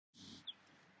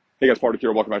Hey guys, Party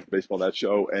here. Welcome back to the Baseball Dad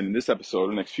Show. And in this episode,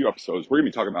 the next few episodes, we're going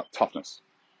to be talking about toughness.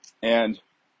 And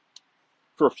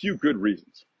for a few good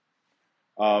reasons.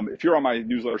 If you're on my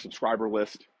newsletter subscriber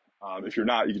list, if you're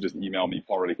not, you can just email me,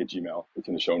 paulreddick@gmail. It's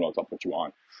in the show notes. I'll put you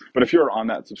on. But if you're on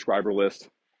that subscriber list,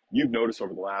 you've noticed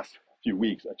over the last few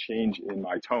weeks a change in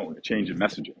my tone, a change in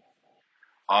messaging.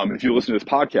 If you listen to this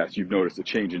podcast, you've noticed a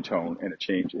change in tone and a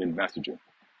change in messaging.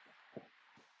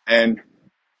 And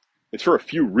it's for a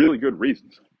few really good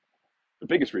reasons. The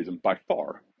biggest reason, by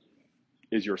far,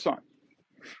 is your son.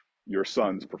 Your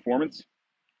son's performance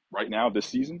right now this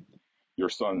season, your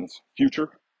son's future,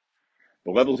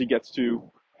 the levels he gets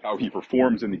to, how he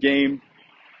performs in the game,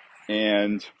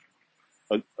 and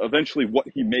eventually what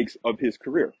he makes of his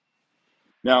career.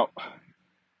 Now,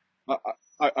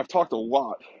 I've talked a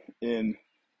lot in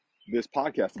this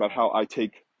podcast about how I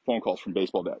take phone calls from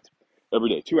baseball dads every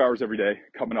day, 2 hours every day,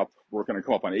 coming up. We're going to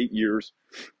come up on 8 years,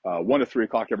 1 to 3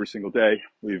 o'clock every single day.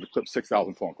 We've eclipsed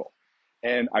 6,000 phone calls.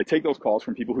 And I take those calls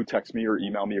from people who text me or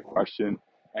email me a question.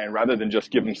 And rather than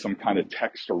just give them some kind of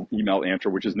text or email answer,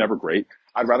 which is never great,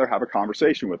 I'd rather have a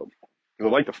conversation with them.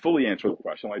 Because I like to fully answer the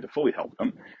question. I like to fully help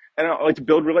them. And I like to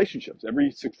build relationships.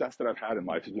 Every success that I've had in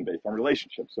life has been based on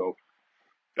relationships. So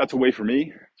that's a way for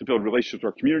me to build relationships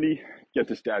with our community, get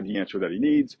this dad the answer that he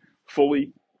needs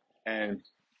fully, and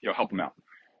help him out.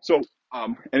 So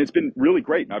and it's been really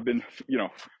great. And I've been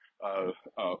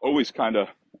always kind of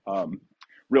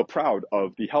real proud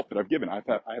of the help that I've given. I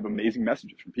have amazing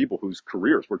messages from people whose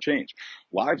careers were changed,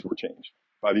 lives were changed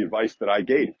by the advice that I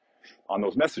gave on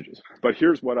those messages. But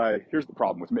here's the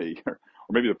problem with me, or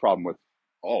maybe the problem with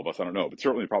all of us, I don't know, but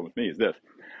certainly the problem with me is this: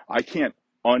 I can't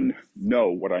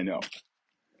unknow what I know.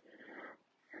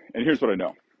 And here's what I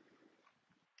know.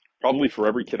 Probably for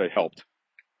every kid I helped,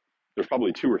 there's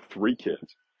probably 2 or 3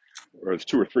 kids, or there's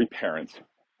 2 or 3 parents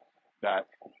that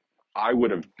I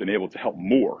would have been able to help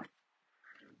more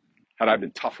had I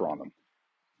been tougher on them.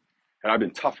 Had I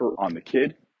been tougher on the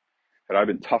kid, had I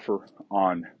been tougher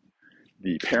on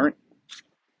the parent,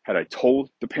 had I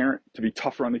told the parent to be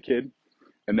tougher on the kid,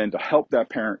 and then to help that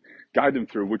parent guide them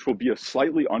through, which will be a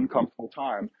slightly uncomfortable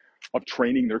time of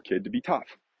training their kid to be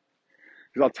tough.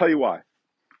 Because I'll tell you why.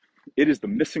 It is the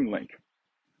missing link.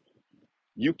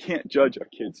 You can't judge a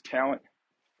kid's talent.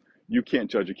 You can't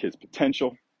judge a kid's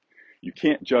potential. You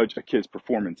can't judge a kid's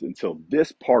performance until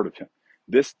this part of him,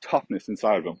 this toughness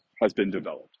inside of him, has been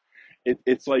developed.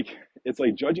 It's like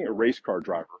judging a race car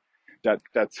driver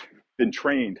that's been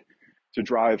trained to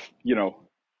drive, a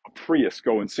Prius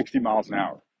going 60 miles an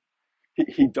hour.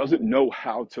 He doesn't know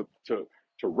how to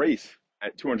race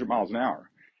at 200 miles an hour.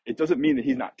 It doesn't mean that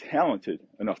he's not talented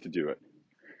enough to do it,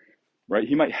 right?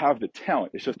 He might have the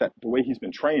talent. It's just that the way he's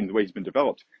been trained, the way he's been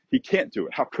developed, he can't do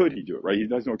it. How could he do it, right? He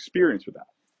has no experience with that.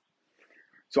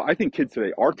 So I think kids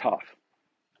today are tough.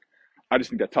 I just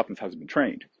think that toughness hasn't been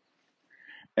trained.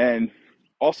 And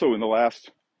also in the last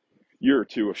year or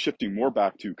two of shifting more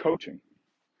back to coaching,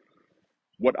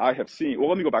 what I have seen, well,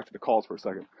 let me go back to the calls for a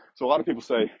second. So a lot of people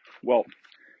say, well,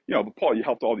 but Paul, you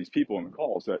helped all these people in the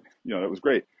calls that was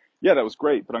great. Yeah, that was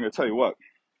great. But I'm going to tell you what,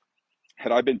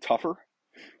 had I been tougher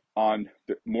on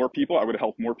more people, I would have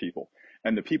helped more people.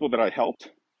 And the people that I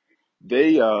helped,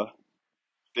 they would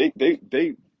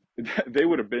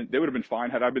have been fine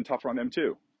had I been tougher on them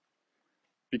too.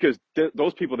 Because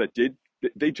those people that did,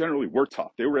 they generally were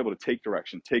tough. They were able to take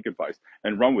direction, take advice,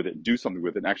 and run with it, and do something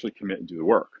with it, and actually commit and do the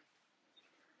work.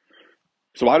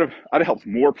 So I'd have helped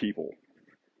more people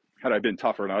had I been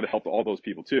tougher, and I'd have helped all those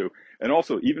people too. And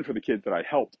also, even for the kids that I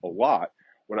helped a lot,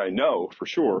 what I know for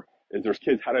sure is there's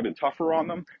kids, had I been tougher on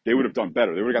them, they would have done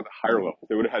better. They would have got the higher levels.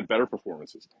 They would have had better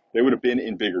performances. They would have been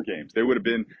in bigger games. They would have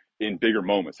been in bigger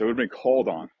moments. They would have been called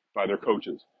on by their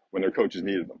coaches when their coaches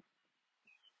needed them.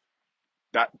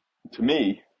 That, to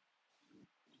me,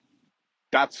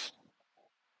 that's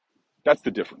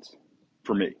the difference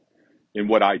for me in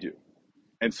what I do.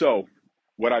 And so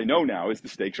what I know now is the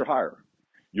stakes are higher.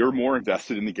 You're more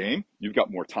invested in the game. You've got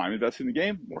more time invested in the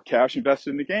game, more cash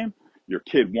invested in the game. Your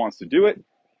kid wants to do it.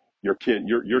 You're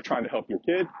trying to help your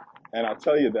kid. And I'll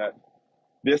tell you that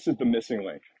this is the missing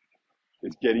link,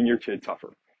 is getting your kid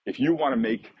tougher. If you want to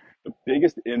make the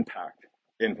biggest impact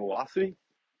in velocity,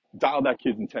 dial that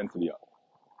kid's intensity up.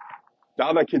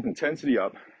 Dial that kid's intensity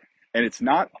up. And it's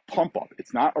not a pump up.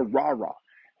 It's not a rah-rah.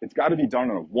 It's got to be done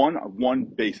on a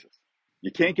one-on-one basis.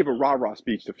 You can't give a rah-rah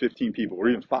speech to 15 people or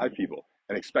even 5 people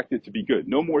and expect it to be good.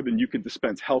 No more than you could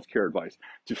dispense healthcare advice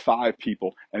to 5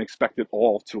 people and expect it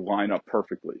all to line up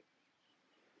perfectly.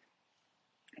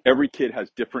 Every kid has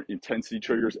different intensity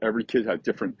triggers. Every kid has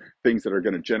different things that are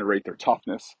going to generate their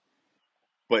toughness.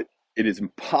 But it is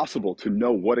impossible to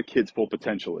know what a kid's full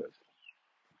potential is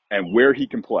and where he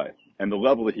can play and the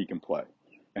level that he can play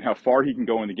and how far he can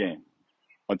go in the game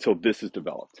until this is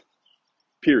developed,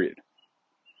 period.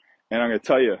 And I'm going to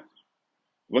tell you,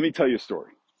 let me tell you a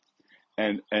story.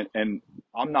 And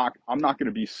I'm not going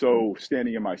to be so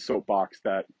standing in my soapbox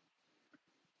that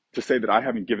to say that I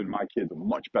haven't given my kids a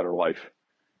much better life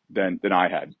than I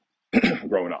had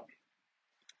growing up.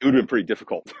 It would have been pretty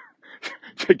difficult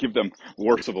to give them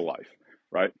worse of a life,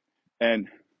 right? And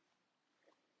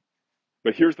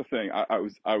but here's the thing: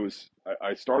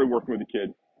 I started working with a kid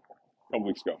a couple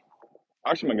weeks ago.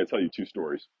 Actually, I'm going to tell you two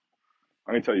stories.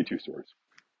 I'm going to tell you two stories.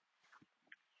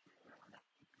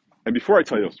 And before I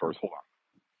tell you those stories, hold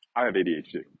on. I have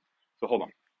ADHD, so hold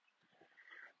on.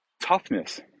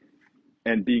 Toughness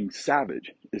and being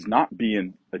savage is not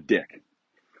being a dick.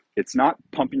 It's not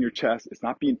pumping your chest. It's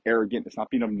not being arrogant. It's not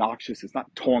being obnoxious. It's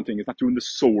not taunting. It's not doing the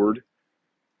sword.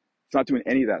 It's not doing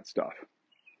any of that stuff.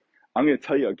 I'm going to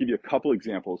tell you, I'll give you a couple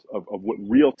examples of what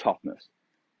real toughness,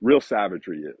 real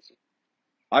savagery is.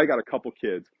 I got a couple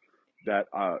kids that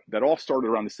all started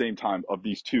around the same time of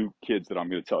these two kids that I'm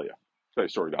going to tell you a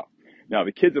story about. Now,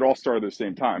 the kids that all started at the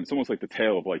same time, it's almost like the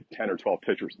tale of like 10 or 12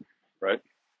 pitchers, right?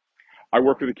 I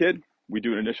work with a kid. We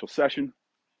do an initial session,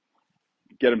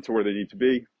 get them to where they need to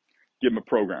be, give them a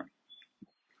program.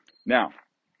 Now,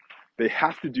 they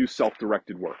have to do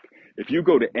self-directed work. If you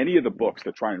go to any of the books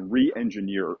that try and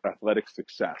re-engineer athletic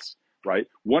success, right,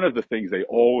 one of the things they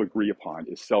all agree upon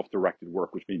is self-directed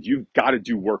work, which means you've got to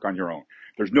do work on your own.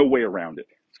 There's no way around it.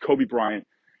 It's Kobe Bryant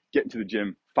getting to the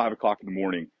gym 5 o'clock in the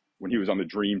morning when he was on the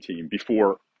dream team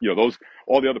before, those,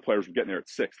 all the other players were getting there at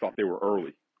 6, thought they were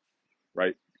early,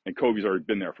 right? And Kobe's already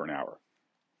been there for an hour,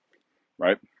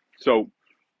 right? So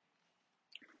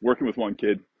working with one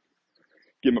kid,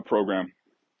 give him a program.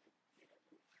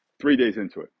 3 days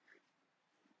into it,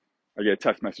 I get a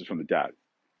text message from the dad.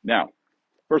 Now,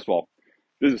 first of all,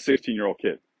 this is a 16-year-old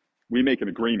kid. We make an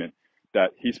agreement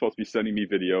that he's supposed to be sending me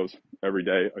videos every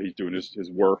day. He's doing his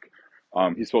work.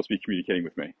 He's supposed to be communicating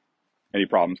with me. Any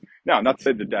problems? Now, not to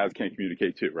say the dads can't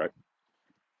communicate too, right?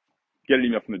 Get an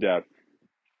email from the dad.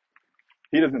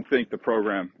 He doesn't think the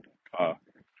program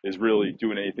is really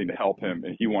doing anything to help him,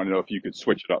 and he wanted to know if you could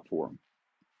switch it up for him.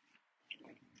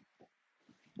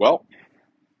 Well,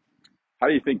 how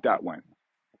do you think that went?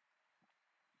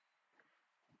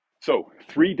 So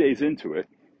 3 days into it,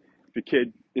 the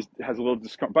kid has a little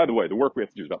discomfort. By the way, the work we have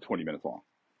to do is about 20 minutes long.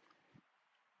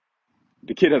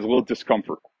 The kid has a little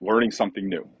discomfort learning something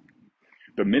new.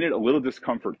 The minute a little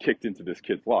discomfort kicked into this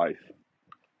kid's life,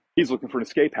 he's looking for an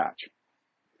escape hatch,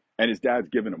 and his dad's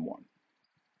giving him one.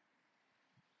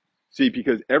 See,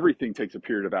 because everything takes a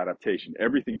period of adaptation.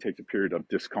 Everything takes a period of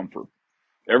discomfort.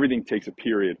 Everything takes a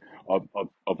period of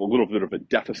a little bit of a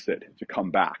deficit to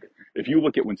come back. If you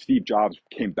look at when Steve Jobs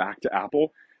came back to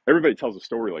Apple, everybody tells a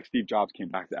story like Steve Jobs came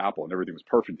back to Apple and everything was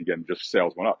perfect again, and just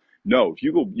sales went up. No, if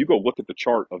you go look at the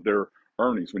chart of their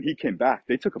earnings, when he came back,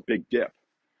 they took a big dip.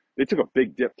 They took a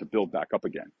big dip to build back up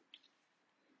again.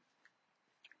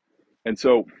 And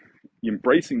so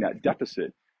embracing that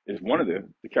deficit is one of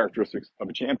the characteristics of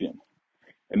a champion.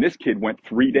 And this kid went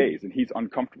 3 days and he's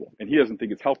uncomfortable and he doesn't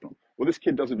think it's helping him. Well, this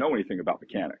kid doesn't know anything about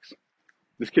mechanics.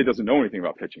 This kid doesn't know anything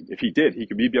about pitching. If he did, he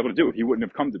could be able to do it. He wouldn't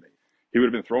have come to me. He would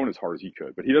have been throwing as hard as he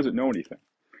could, but he doesn't know anything.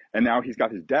 And now he's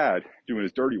got his dad doing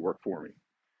his dirty work for me,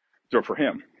 so for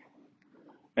him.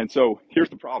 And so here's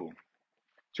the problem.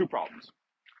 Two problems.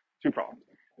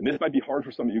 And this might be hard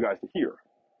for some of you guys to hear.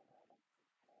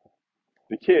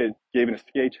 The kid gave an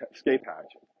escape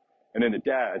hatch, and then the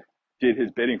dad did his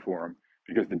bidding for him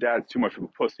because the dad's too much of a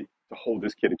pussy to hold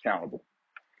this kid accountable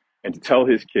and to tell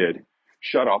his kid,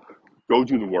 shut up, go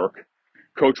do the work,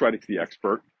 Coach Reddick's the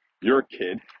expert, you're a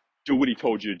kid, do what he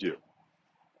told you to do.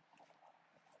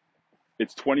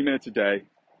 It's 20 minutes a day,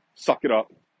 suck it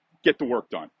up, get the work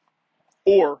done.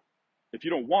 Or if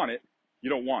you don't want it, you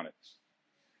don't want it.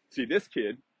 See, this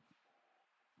kid,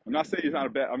 I'm not saying he's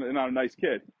not a nice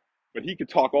kid, but he could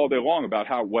talk all day long about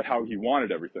how he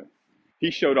wanted everything.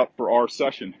 He showed up for our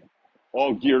session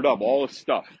all geared up, all his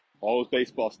stuff, all his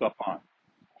baseball stuff on,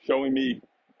 showing me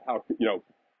how,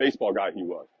 baseball guy he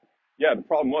was. Yeah, the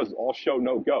problem was all show,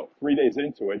 no go. 3 days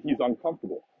into it, he's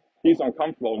uncomfortable.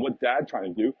 And what Dad's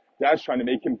trying to do, Dad's trying to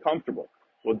make him comfortable.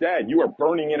 Well, Dad, you are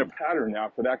burning in a pattern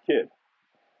now for that kid.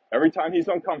 Every time he's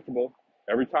uncomfortable,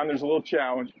 every time there's a little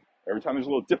challenge, every time there's a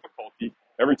little difficulty,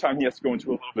 every time he has to go into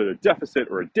a little bit of deficit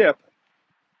or a dip,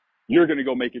 you're going to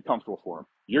go make it comfortable for him.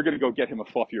 You're going to go get him a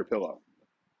fluffier pillow.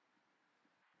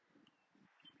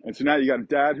 And so now you got a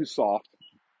dad who's soft,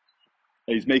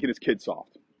 and he's making his kid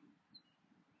soft.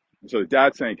 So the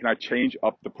dad's saying, can I change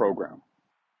up the program?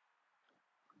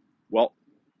 Well,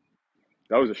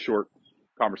 that was a short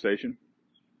conversation.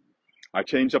 I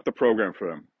changed up the program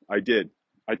for him. I did.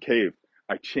 I caved.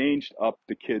 I changed up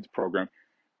the kid's program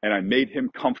and I made him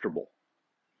comfortable.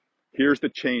 Here's the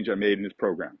change I made in his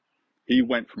program. He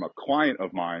went from a client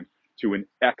of mine to an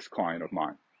ex-client of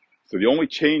mine. So the only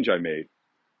change I made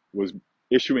was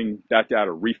issuing that dad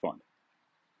a refund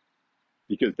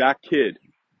because that kid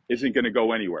isn't going to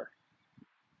go anywhere.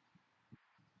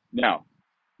 Now,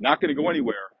 not going to go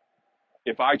anywhere.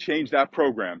 If I change that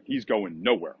program, he's going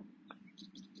nowhere.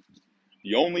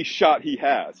 The only shot he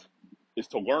has is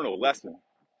to learn a lesson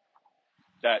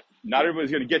that not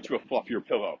everybody's going to get you a fluffier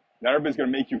pillow. Not everybody's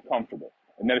going to make you comfortable.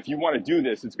 And that if you want to do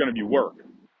this, it's going to be work.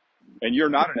 And you're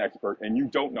not an expert and you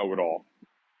don't know it all.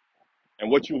 And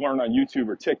what you learn on YouTube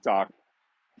or TikTok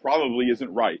probably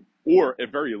isn't right. Or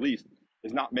at very least,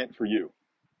 is not meant for you.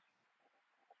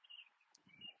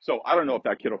 So I don't know if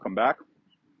that kid will come back.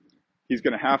 He's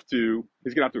going to have to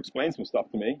explain some stuff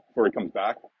to me before he comes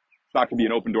back. It's not going to be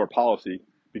an open door policy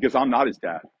because I'm not his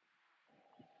dad.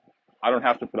 I don't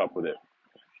have to put up with it.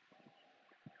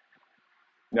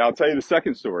 Now I'll tell you the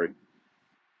second story.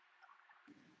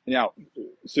 Now,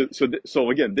 so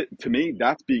again, to me,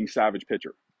 that's being savage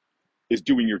pitcher, is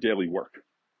doing your daily work,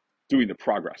 doing the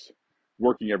progress,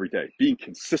 working every day. Being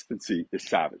consistency is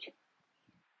savage.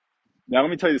 Now let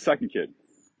me tell you the second kid,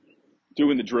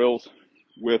 doing the drills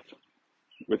with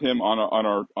him on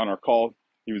our call.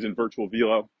 He was in virtual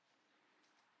velo.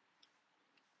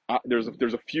 There's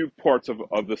a few parts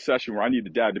of the session where I need the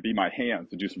dad to be my hands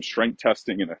to do some strength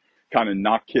testing and to kind of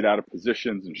knock kid out of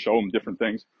positions and show him different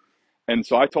things. And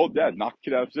so I told dad, knock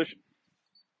kid out of position.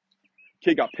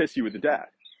 Kid got pissy with the dad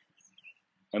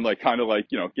and kind of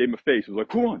gave him a face. He was like,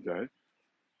 come on, dad.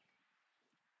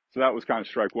 So that was kind of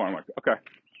strike one. I'm like, okay.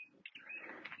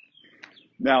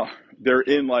 Now they're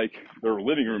in their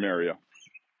living room area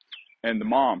and the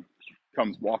mom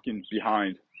comes walking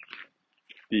behind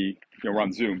we're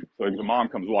on Zoom. So the mom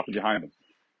comes walking behind him.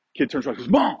 Kid turns around and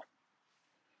goes, Mom,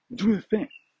 I'm doing the thing.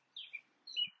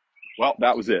 Well,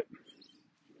 that was it.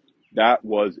 That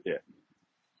was it.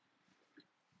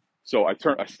 So I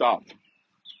stopped.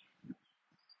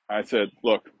 I said,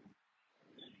 look,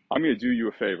 I'm going to do you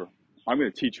a favor. I'm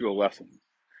going to teach you a lesson.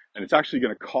 And it's actually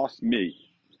going to cost me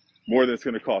more than it's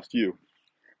going to cost you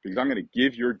because I'm going to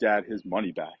give your dad his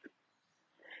money back.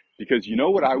 Because you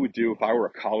know what I would do if I were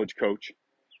a college coach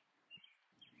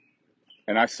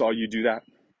and I saw you do that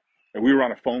and we were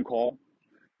on a phone call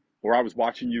or I was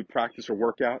watching you practice or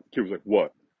work out? Kid was like,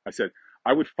 what? I said,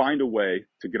 I would find a way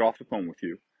to get off the phone with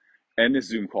you and this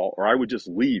Zoom call, or I would just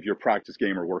leave your practice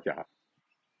game or workout.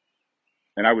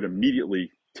 And I would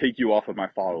immediately take you off of my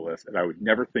follow list and I would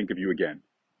never think of you again.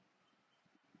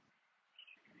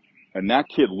 And that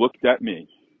kid looked at me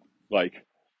like,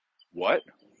 what?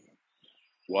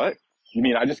 What? You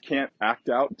mean I just can't act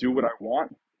out, do what I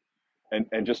want,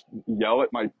 and just yell at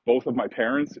both of my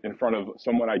parents in front of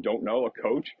someone I don't know, a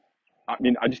coach? I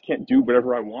mean, I just can't do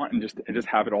whatever I want and just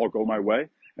have it all go my way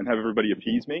and have everybody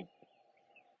appease me?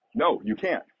 No, you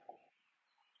can't.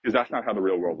 Because that's not how the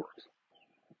real world works.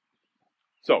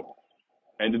 So,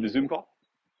 ended the Zoom call,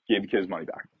 gave the kid his money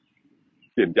back.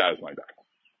 Gave dad his money back.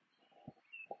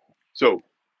 So,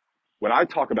 when I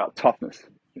talk about toughness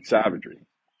and savagery,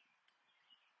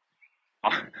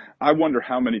 I wonder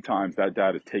how many times that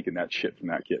dad has taken that shit from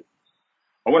that kid.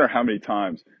 I wonder how many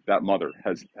times that mother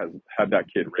has had that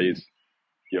kid raise,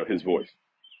 his voice.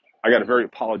 I got a very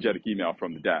apologetic email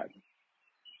from the dad.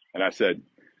 And I said,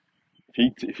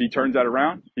 if he turns that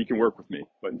around, he can work with me.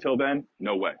 But until then,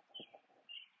 no way.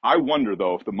 I wonder,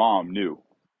 though, if the mom knew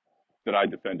that I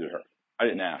defended her. I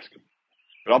didn't ask.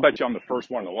 But I'll bet you I'm the first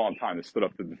one in a long time that stood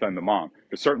up to defend the mom.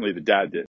 But certainly the dad did.